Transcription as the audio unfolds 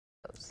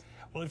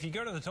Well, if you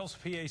go to the Tulsa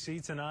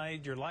PAC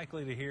tonight, you're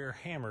likely to hear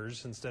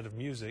hammers instead of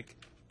music.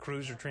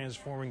 Crews are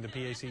transforming the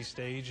PAC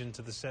stage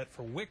into the set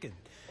for Wicked.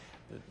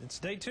 It's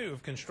day 2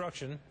 of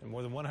construction, and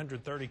more than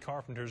 130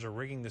 carpenters are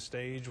rigging the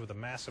stage with a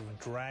massive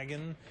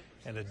dragon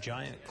and a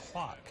giant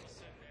clock.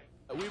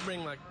 We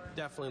bring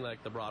definitely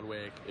the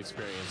Broadway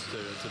experience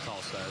to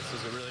Tulsa. This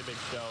is a really big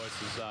show.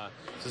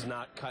 This is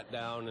not cut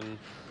down and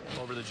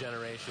over the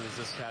generations.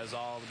 This has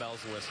all the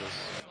bells and whistles.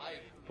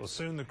 Well,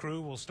 soon the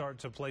crew will start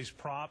to place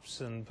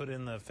props and put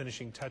in the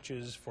finishing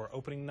touches for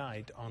opening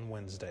night on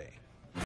Wednesday.